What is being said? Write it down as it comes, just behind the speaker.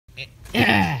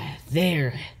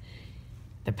There.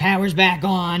 The power's back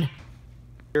on.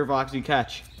 Here, Voxy,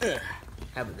 catch.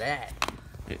 How about that?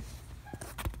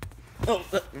 Oh,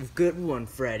 good one,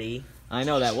 Freddy. I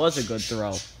know, that was a good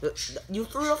throw. You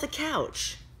threw it off the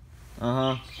couch.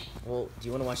 Uh-huh. Well, do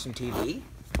you want to watch some TV?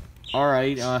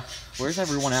 Alright, where's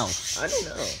everyone else? I don't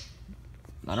know.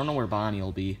 I don't know where Bonnie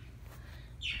will be.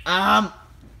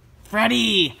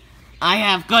 Freddy, I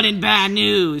have good and bad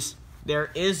news.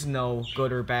 There is no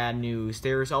good or bad news.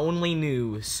 There's only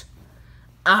news.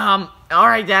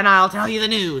 Alright then, I'll tell you the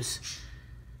news.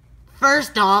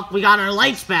 First off, we got our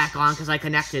lights back on because I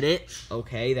connected it.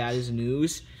 Okay, that is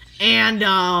news. And,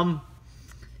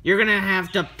 you're gonna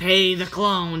have to pay the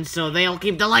clones so they'll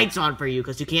keep the lights on for you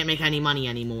because you can't make any money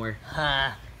anymore.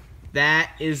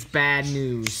 That is bad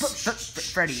news.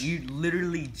 Freddy, you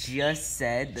literally just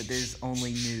said that there's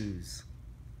only news.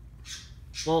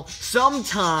 Well,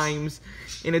 sometimes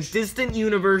in a distant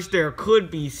universe there could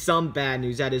be some bad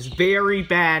news. That is very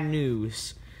bad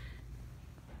news.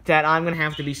 That I'm gonna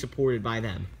have to be supported by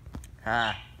them.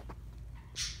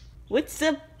 What's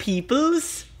up,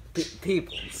 peoples?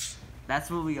 Peoples. That's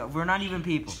what we are. We're not even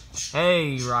people.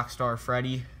 Hey, Rockstar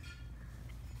Freddy.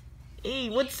 Hey,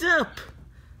 what's up?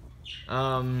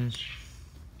 You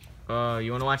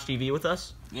wanna watch TV with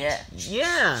us? Yeah.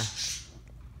 Yeah.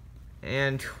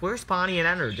 And where's Bonnie and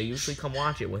Ennard? They usually come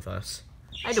watch it with us.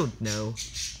 I don't know.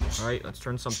 Alright, let's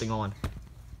turn something on.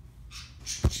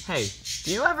 Hey,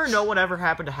 do you ever know whatever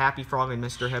happened to Happy Frog and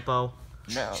Mr. Hippo?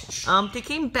 No. They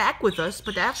came back with us,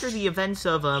 but after the events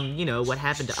of, you know, what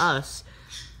happened to us,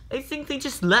 I think they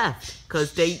just left,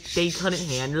 because they couldn't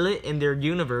handle it, and their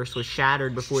universe was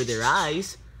shattered before their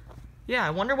eyes. Yeah, I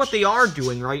wonder what they are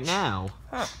doing right now.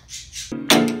 Huh.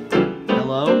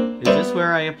 Hello? Is this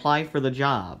where I apply for the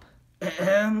job?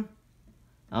 I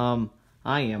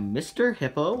am Mr.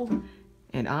 Hippo,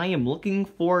 and I am looking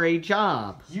for a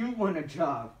job. You want a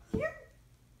job?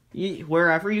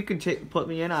 Wherever you can put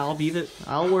me in, I'll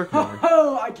work hard.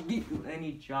 Oh, I can give you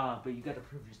any job, but you gotta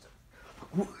prove yourself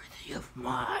worthy of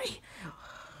my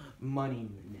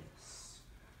moneyness.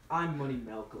 I'm Money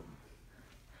Malcolm.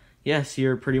 Yes,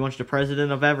 you're pretty much the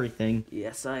president of everything.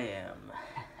 Yes, I am.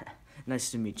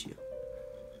 Nice to meet you.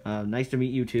 Nice to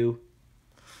meet you too.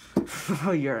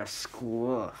 Oh, you're a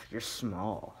squirrel. You're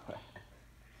small.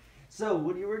 So,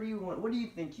 what do you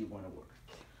think you want to work?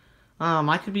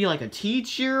 I could be like a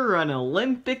teacher, an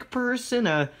Olympic person,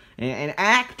 an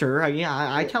actor.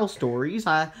 I tell stories.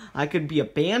 I could be a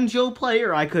banjo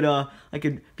player. I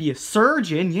could be a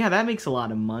surgeon. Yeah, that makes a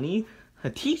lot of money.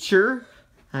 A teacher.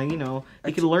 You know,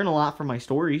 you could learn a lot from my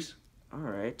stories. All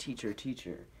right, teacher.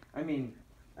 I mean,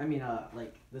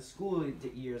 like the school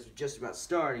years are just about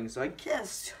starting, so I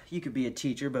guess you could be a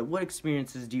teacher. But what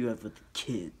experiences do you have with the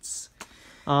kids?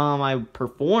 I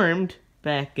performed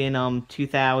back in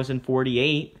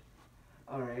 2048.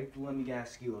 All right, let me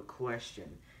ask you a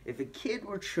question. If a kid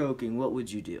were choking, what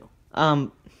would you do?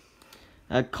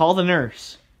 Call the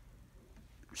nurse.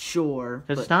 Sure.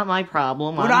 It's not my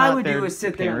problem. What I would do is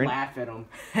sit there and laugh at them.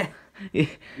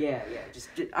 Yeah. Just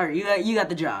all right. You got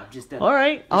the job. Just all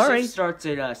right. All right. Shift starts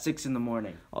at 6 in the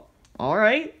morning. All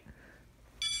right.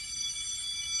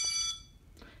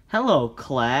 Hello,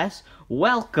 class.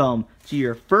 Welcome to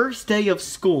your first day of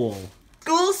school.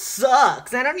 School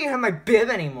sucks. I don't even have my bib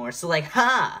anymore. So like,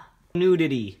 ha.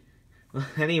 Nudity.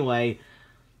 Anyway,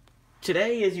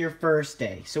 today is your first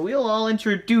day, so we'll all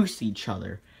introduce each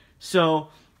other. So,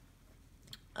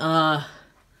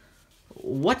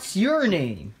 what's your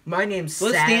name? My name's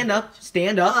Let's stand up.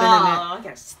 I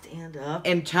gotta stand up.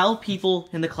 And tell people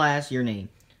in the class your name.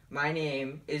 My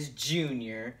name is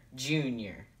Junior.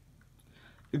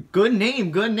 Good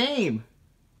name.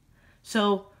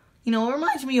 So, you know, it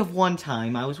reminds me of one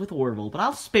time I was with Orville, but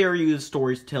I'll spare you the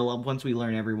stories till once we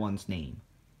learn everyone's name.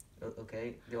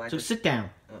 Okay. So sit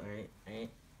down. All right.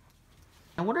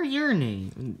 And what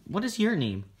is your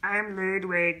name? I'm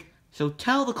Ludwig. So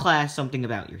tell the class something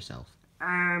about yourself.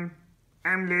 I'm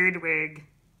Ludwig.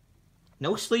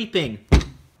 No sleeping.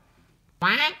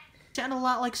 What? Sound a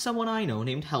lot like someone I know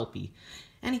named Helpy.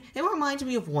 And it reminds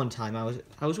me of one time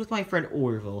I was with my friend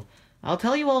Orville. I'll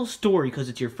tell you all a story because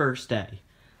it's your first day.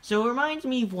 So it reminds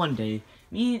me of one day,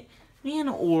 me and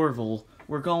Orville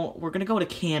we're gonna go to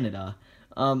Canada.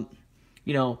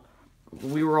 You know,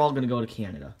 we were all gonna go to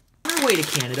Canada. On our way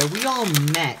to Canada, we all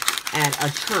met at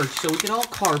a church so we could all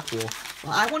carpool.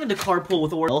 Well, I wanted to carpool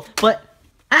with Orville, but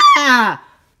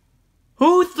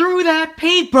who threw that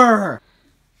paper?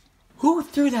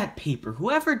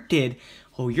 Whoever did,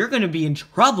 oh, you're gonna be in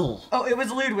trouble. Oh, it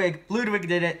was Ludwig. Ludwig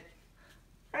did it.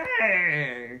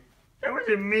 Hey, That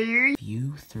wasn't me. If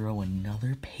you throw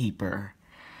another paper,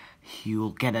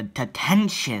 you'll get a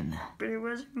detention. But it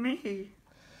wasn't me.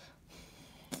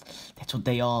 That's what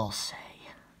they all say.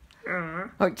 Uh-huh.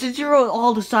 Alright, since you're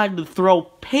all decided to throw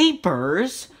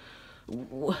papers,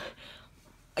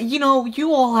 you know,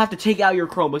 you all have to take out your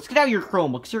Chromebooks. Get out your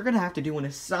Chromebooks. You're gonna have to do an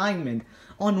assignment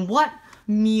on what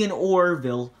me and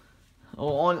Orville,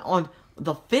 on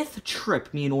the 5th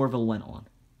trip me and Orville went on.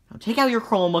 Now take out your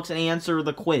Chromebooks and answer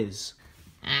the quiz.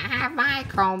 I have my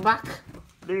Chromebook.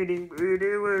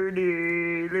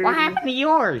 What What happened to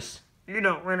yours? You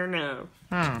don't want to know.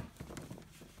 Hmm.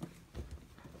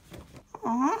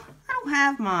 Aw, I don't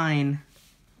have mine.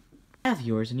 I have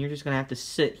yours, and you're just gonna have to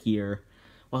sit here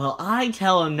while I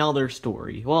tell another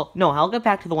story. Well, no, I'll get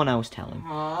back to the one I was telling.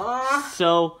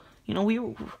 So, you know,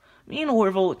 me and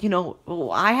Orville, you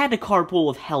know, I had to carpool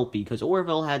with Helpy, because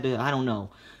Orville had to, I don't know.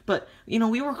 But, you know,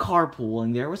 we were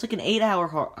carpooling. There was like an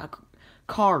 8-hour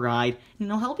car ride. You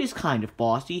know, Helpy's kind of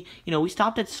bossy. You know, we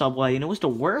stopped at Subway, and it was the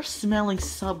worst smelling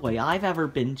Subway I've ever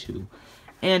been to.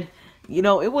 And, you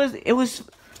know, it was...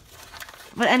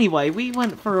 But anyway, we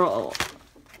went for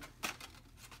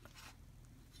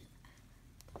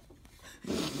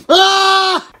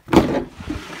Ah!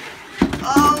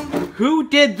 Who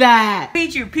did that?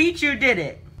 Pichu did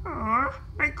it. Aw,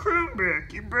 my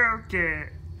Chromebook. You broke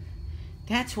it.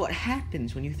 That's what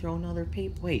happens when you throw another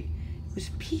paper. Wait, it was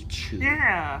Pichu.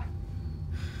 Yeah.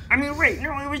 I mean, wait,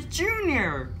 no, it was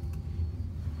Junior.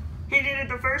 He did it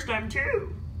the first time,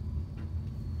 too.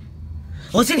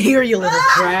 Listen here, you little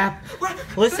crap.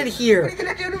 Listen here. What are you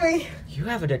gonna do to me? You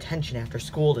have a detention after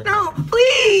school today. No,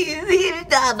 please! It's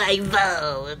not my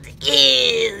fault.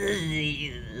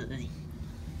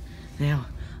 Now,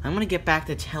 I'm gonna get back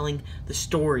to telling the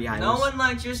story No one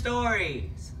likes your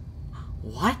stories.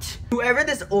 What? Whoever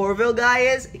this Orville guy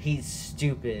is, he's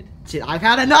stupid. Shit, I've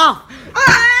had enough!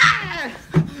 Ah!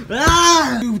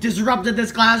 Ah! You've disrupted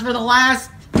this class for the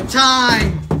last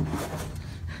time!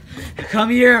 Come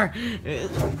here!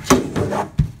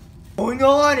 What's going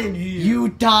on in here? You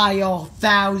die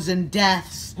 1,000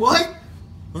 deaths! What?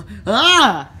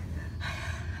 Ah!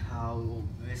 Oh,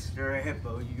 Mr.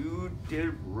 Hippo, you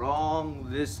did wrong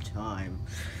this time.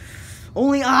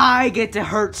 Only I get to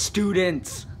hurt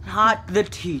students, not the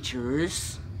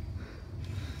teachers.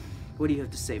 What do you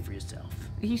have to say for yourself?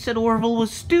 He said Orville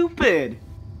was stupid!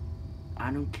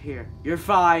 I don't care. You're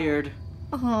fired.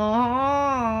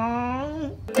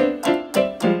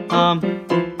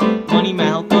 Money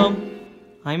Malcolm,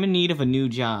 I'm in need of a new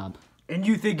job. And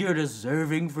you think you're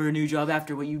deserving for a new job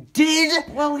after what you did?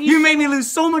 Well, You made me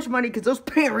lose so much money because those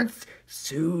parents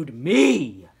sued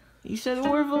me. He said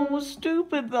Orville was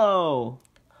stupid, though.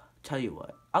 Tell you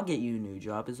what, I'll get you a new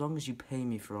job as long as you pay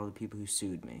me for all the people who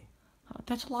sued me.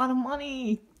 That's a lot of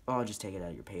money. Oh, I'll just take it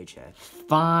out of your paycheck.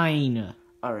 Fine.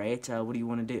 Alright, what do you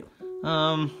want to do?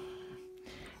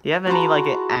 Do you have any, like,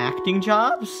 acting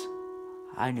jobs?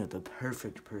 I know the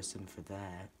perfect person for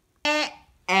that.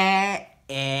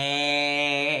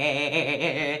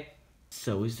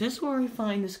 So is this where we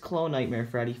find this Clone Nightmare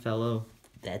Freddy fellow?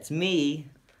 That's me.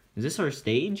 Is this our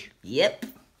stage? Yep.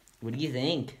 What do you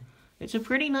think? It's a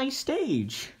pretty nice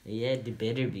stage. Yeah, it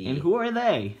better be. And who are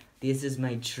they? This is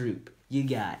my troupe. You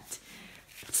got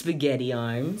spaghetti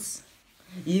arms.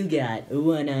 You got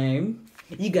one arm.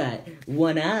 You got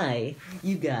one eye.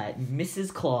 You got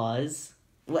Mrs. Claus.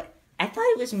 What? I thought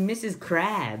it was Mrs.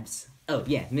 Krabs. Oh,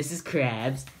 yeah, Mrs.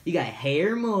 Krabs. You got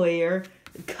Hair Moyer,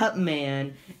 Cup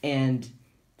Man, and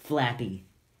Flappy.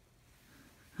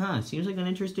 Huh, seems like an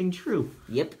interesting troupe.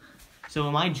 Yep. So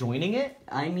am I joining it?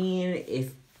 I mean,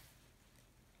 if...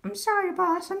 I'm sorry,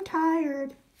 boss. I'm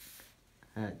tired.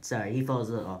 Sorry, he falls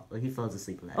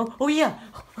asleep a lot. Oh yeah.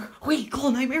 Wait,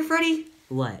 Clone Nightmare Freddy?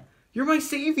 What? You're my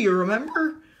savior,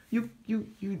 remember? You,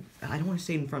 I don't want to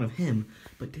say it in front of him,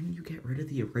 but didn't you get rid of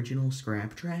the original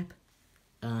Scrap Trap?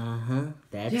 Uh-huh,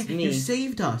 that's Yeah, me. you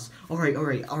saved us. All right.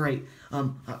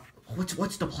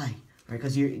 What's the play? All right,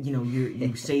 because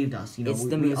you saved us. You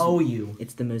know, we owe you.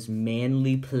 It's the most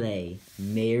manly play.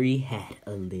 Mary had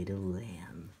a little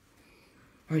lamb.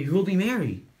 All right, who'll be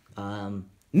Mary?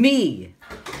 Me!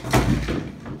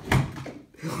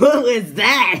 What was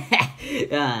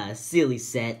that? Silly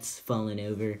sets falling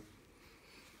over.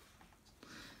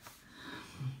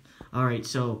 All right,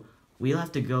 so we'll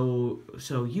have to go.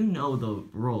 So you know the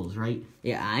roles, right?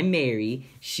 Yeah, I'm Mary.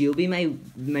 She'll be my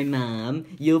mom.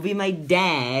 You'll be my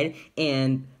dad.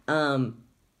 And,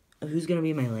 who's gonna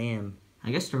be my lamb?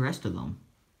 I guess the rest of them.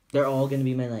 They're all gonna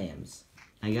be my lambs.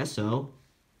 I guess so.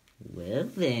 Well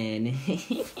then.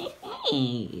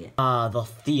 The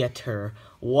theater.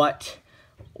 What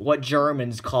what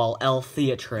Germans call El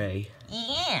Theatre.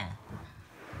 Yeah.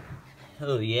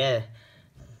 Oh, yeah.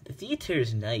 The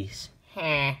theater's nice.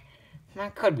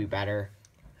 That could be better.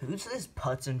 Who's this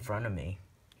putz in front of me?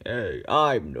 Hey,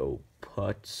 I'm no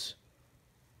putz.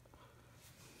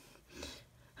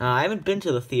 I haven't been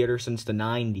to the theater since the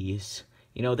 90s.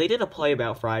 You know, they did a play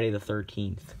about Friday the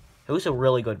 13th. It was a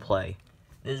really good play.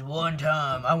 This one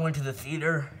time, I went to the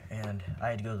theater, and I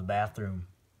had to go to the bathroom,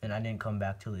 and I didn't come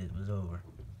back till it was over.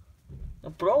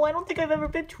 Bro, I don't think I've ever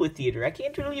been to a theater. I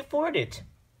can't really afford it.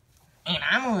 And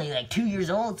I'm only like 2 years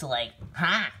old, so like,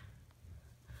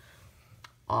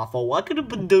 Awful. I could have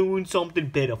been doing something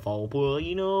pitiful, but,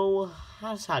 you know,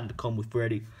 I decided to come with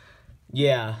Freddy.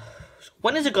 Yeah.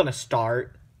 When is it gonna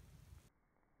start?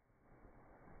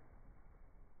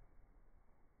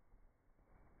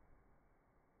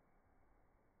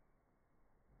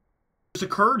 There's a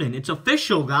curtain. It's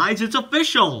official, guys. It's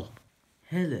official.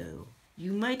 Hello.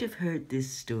 You might have heard this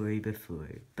story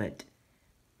before, but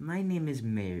my name is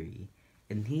Mary,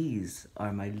 and these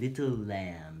are my little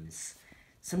lambs.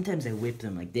 Sometimes I whip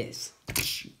them like this.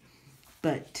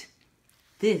 But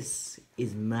this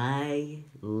is my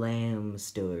lamb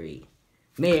story.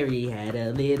 Mary had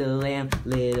a little lamb,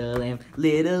 little lamb,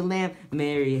 little lamb.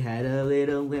 Mary had a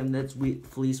little lamb that's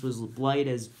fleece was white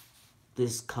as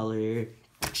this color.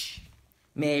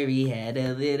 Mary had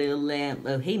a little lamb.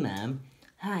 Oh, hey, Mom.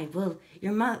 Hi, well,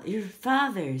 your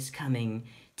father's coming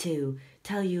to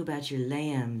tell you about your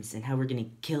lambs and how we're gonna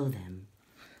kill them.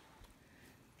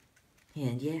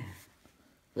 And yeah.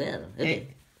 Well,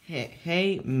 okay.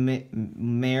 Hey, Mary.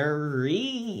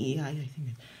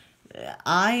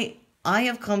 I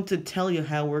have come to tell you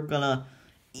how we're gonna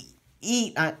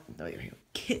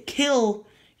kill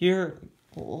your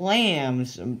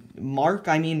lambs. Mark,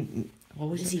 I mean, what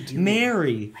was he doing?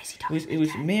 Mary. Why is he talking It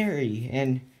was Mary,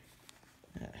 and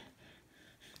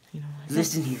you know,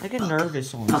 Listen here. I get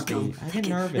nervous on stage. I get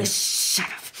nervous. Shut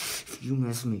up. If you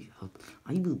mess me up,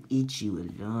 I will eat you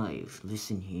alive.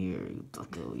 Listen here, you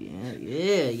bucko.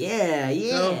 Yeah.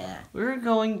 So we're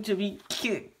going to be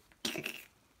He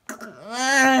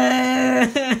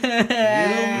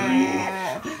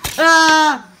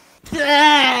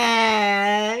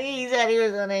said he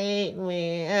was gonna eat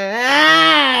me.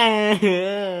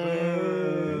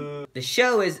 The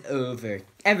show is over.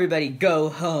 Everybody go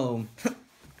home.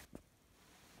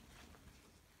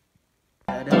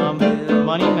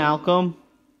 Money, Malcolm.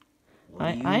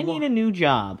 What do you I need want? a new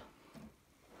job.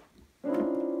 Are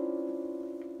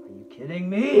you kidding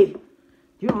me? Do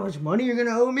you know how much money you're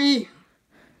gonna owe me?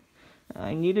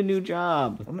 I need a new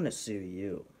job. I'm gonna sue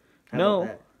you.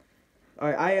 No.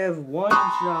 Alright, I have one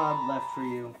job left for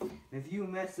you. If you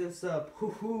mess this up,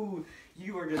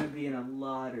 you are gonna be in a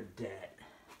lot of debt.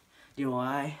 Do you know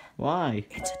why? Why?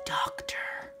 It's a doctor.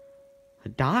 A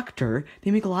doctor?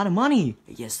 They make a lot of money.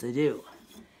 Yes, they do.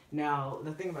 Now,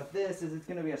 the thing about this is it's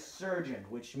gonna be a surgeon,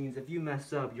 which means if you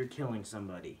mess up, you're killing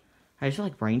somebody. I just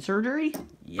like brain surgery?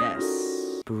 Yes.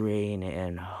 Brain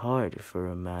and heart, for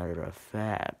a matter of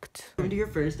fact. Welcome to your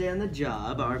first day on the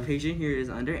job. Our patient here is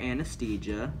under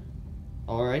anesthesia.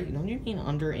 Alright, don't you mean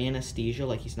under anesthesia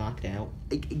like he's knocked out?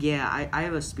 Yeah, I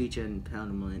have a speech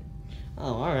impediment.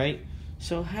 Oh, alright.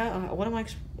 So what am I...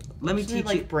 Let me isn't it teach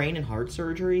like you. brain and heart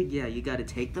surgery? Yeah, you gotta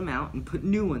take them out and put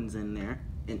new ones in there.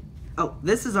 And oh,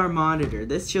 this is our monitor.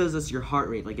 This shows us your heart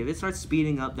rate. Like, if it starts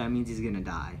speeding up, that means he's gonna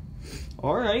die.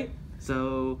 Alright.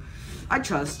 So, I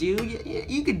trust you.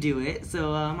 You could do it.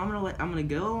 So, I'm gonna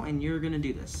go, and you're gonna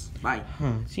do this. Bye.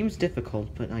 It seems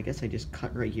difficult, but I guess I just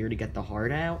cut right here to get the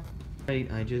heart out. Right,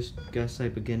 I just guess I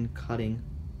begin cutting.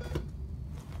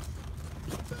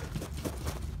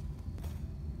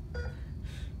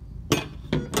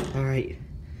 Alright,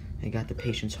 I got the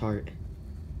patient's heart.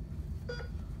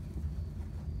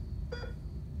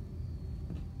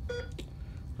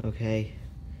 Okay.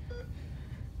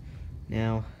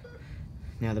 Now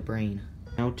the brain.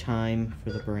 Now time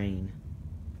for the brain.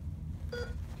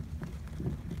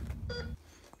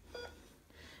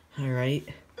 Alright.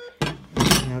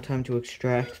 Now time to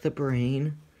extract the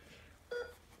brain.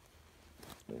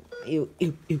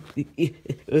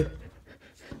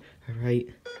 Alright.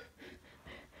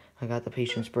 I got the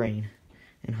patient's brain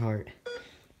and heart.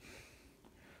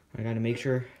 I gotta make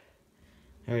sure.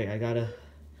 Alright, I gotta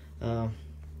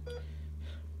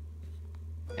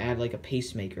add like a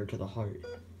pacemaker to the heart.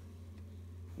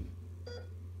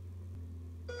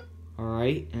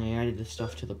 Alright, and I added the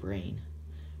stuff to the brain.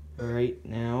 Alright,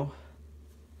 now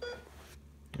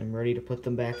I'm ready to put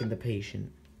them back in the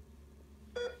patient.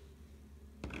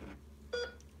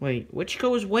 Wait, which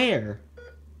goes where?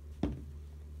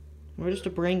 Where does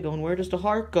the brain go and where does the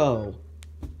heart go?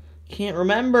 Can't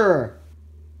remember.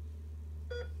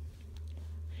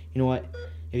 You know what?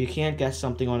 If you can't guess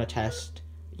something on a test,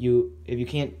 if you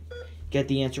can't get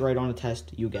the answer right on a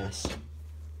test, you guess.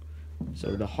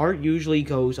 So the heart usually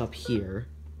goes up here.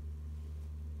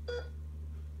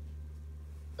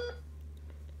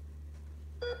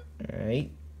 Alright.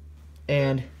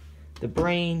 And the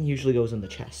brain usually goes in the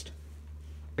chest.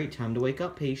 Alright, time to wake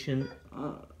up, patient.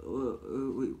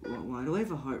 Wait, why do I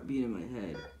have a heartbeat in my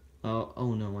head?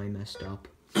 Oh no, I messed up.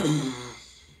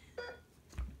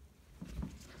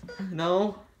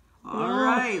 No.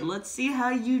 Alright, let's see how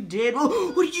you did.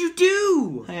 Oh, what did you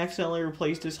do? I accidentally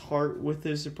replaced his heart with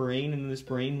his brain and his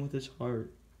brain with his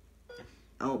heart.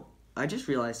 Oh, I just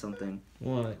realized something.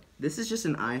 What? This is just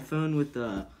an iPhone with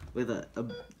a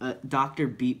Dr.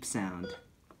 Beep sound.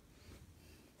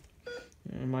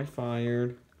 Am I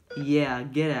fired? Yeah,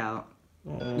 get out.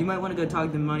 You might want to go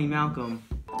talk to Money Malcolm.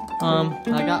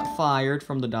 I got fired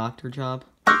from the doctor job.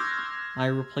 I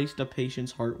replaced a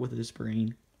patient's heart with his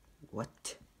brain.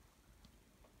 What?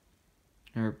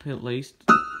 I replaced...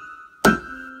 Oh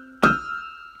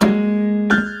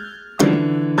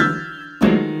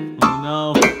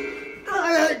no.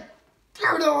 I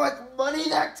don't know what money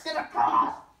that's gonna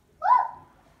cost.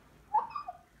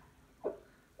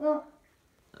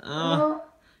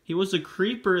 He was a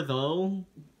creeper though.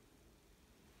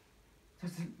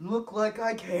 Does it look like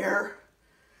I care?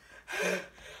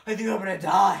 I think I'm gonna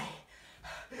die.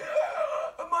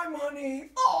 My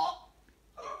money.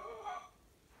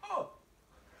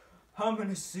 I'm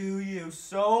gonna sue you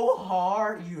so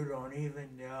hard you don't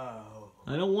even know.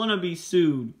 I don't want to be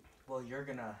sued. Well, you're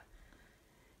gonna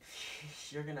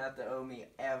have to owe me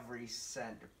every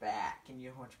cent back. And you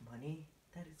know how much money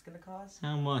that it's gonna cost?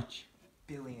 How much?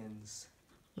 Billions.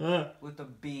 Uh, With a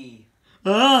B.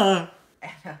 uh.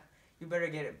 You better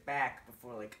get it back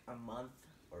before like a month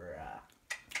or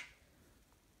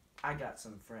I got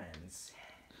some friends.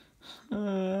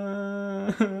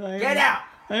 Get out!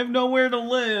 I have nowhere to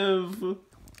live.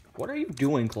 What are you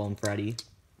doing, Clone Freddy?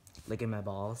 Licking my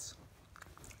balls.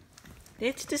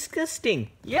 It's disgusting.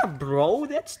 Yeah, bro,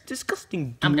 that's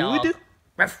disgusting, dude. I'm dog.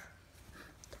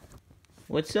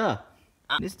 What's up?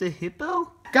 Mr.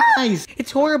 Hippo? Guys,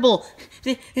 it's horrible.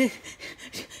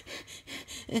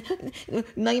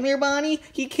 Nightmare Bonnie,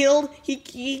 he killed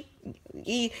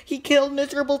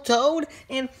Miserable Toad,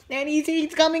 and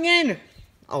he's coming in.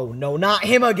 Oh no, not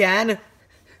him again.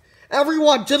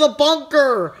 Everyone to the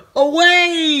bunker!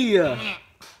 Away!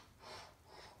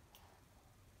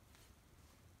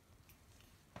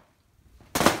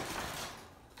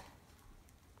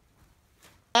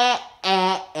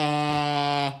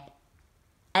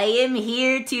 I am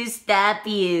here to stop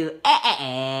you.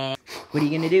 What are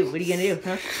you gonna do? What are you gonna do?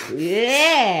 Huh?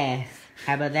 Yeah.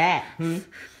 How about that? What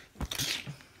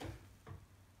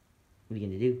are you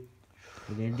gonna do?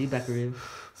 What are you gonna do, Buckaroo?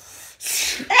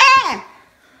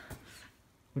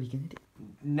 What are you gonna do?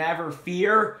 Never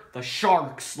fear, the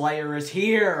Shark Slayer is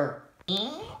here.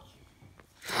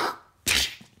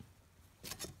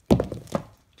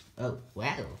 Oh,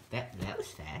 wow. That was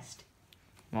fast.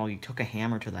 Well, you took a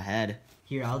hammer to the head.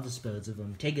 Here, I'll dispose of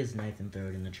him. Take his knife and throw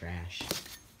it in the trash.